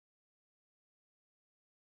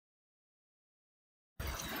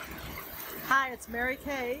Hi, it's Mary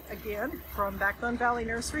Kay again from Backbone Valley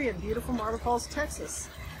Nursery in beautiful Marble Falls, Texas.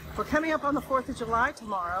 We're coming up on the 4th of July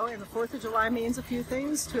tomorrow, and the 4th of July means a few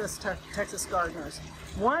things to us Texas gardeners.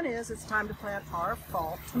 One is it's time to plant our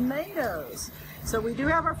fall tomatoes. So we do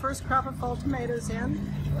have our first crop of fall tomatoes in.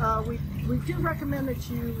 We do recommend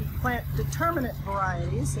that you plant determinate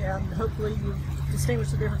varieties, and hopefully you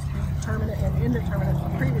distinguish the difference between determinate and indeterminate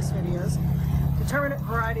from previous videos. Determinate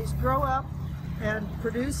varieties grow up and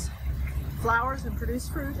produce flowers and produce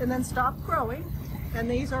fruit and then stop growing, and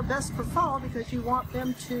these are best for fall because you want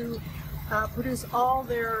them to produce all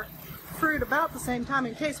their fruit about the same time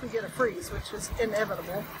in case we get a freeze, which is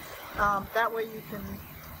inevitable. That way you can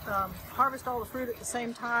harvest all the fruit at the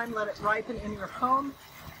same time, let it ripen in your home,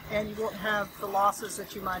 and you won't have the losses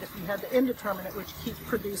that you might if you had the indeterminate, which keeps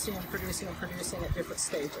producing and producing and producing at different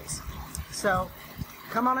stages. So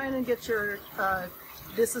come on in and get your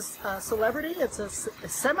this is Celebrity. It's a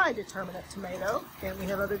semi-determinate tomato, and we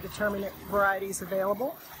have other determinate varieties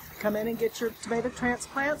available. Come in and get your tomato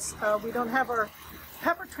transplants. We don't have our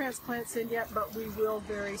pepper transplants in yet, but we will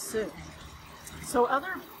very soon. So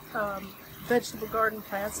other vegetable garden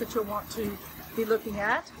plants that you'll want to be looking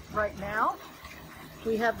at right now,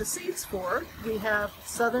 we have the seeds for. We have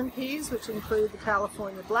southern peas, which include the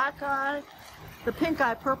California black eye, the pink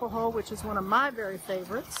eye purple hull, which is one of my very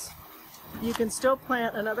favorites. You can still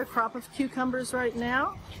plant another crop of cucumbers right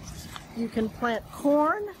now. You can plant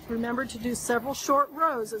corn. Remember to do several short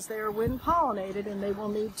rows as they are wind pollinated, and they will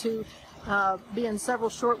need to be in several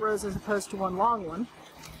short rows as opposed to one long one.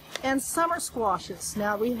 And summer squashes.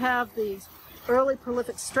 Now we have the early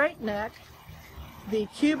prolific straight neck, the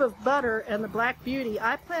cube of butter, and the black beauty.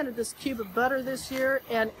 I planted this cube of butter this year,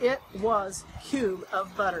 and it was cube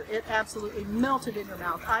of butter. It absolutely melted in your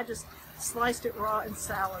mouth. I just sliced it raw in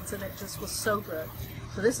salads, and it just was so good.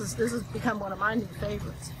 So this has become one of my new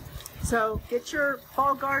favorites. So get your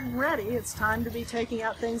fall garden ready. It's time to be taking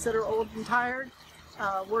out things that are old and tired,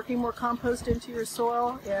 working more compost into your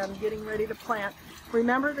soil, and getting ready to plant.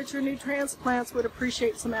 Remember that your new transplants would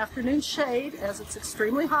appreciate some afternoon shade, as it's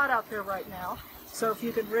extremely hot out there right now. So if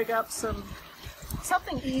you could rig up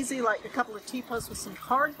something easy like a couple of T-posts with some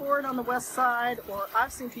cardboard on the west side, or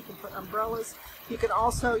I've seen people put umbrellas. You can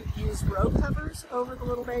also use row covers over the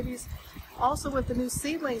little babies. Also, with the new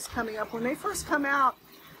seedlings coming up, when they first come out,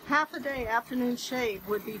 half a day afternoon shade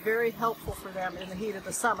would be very helpful for them in the heat of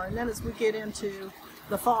the summer. And then as we get into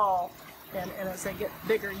the fall, and as they get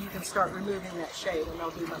bigger, you can start removing that shade, and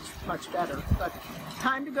they'll do much better. But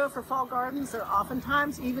time to go for fall gardens. They're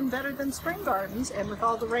oftentimes even better than spring gardens, and with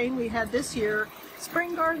all the rain we had this year,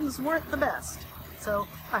 spring gardens weren't the best. So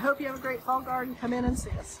I hope you have a great fall garden. Come in and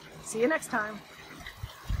see us. See you next time.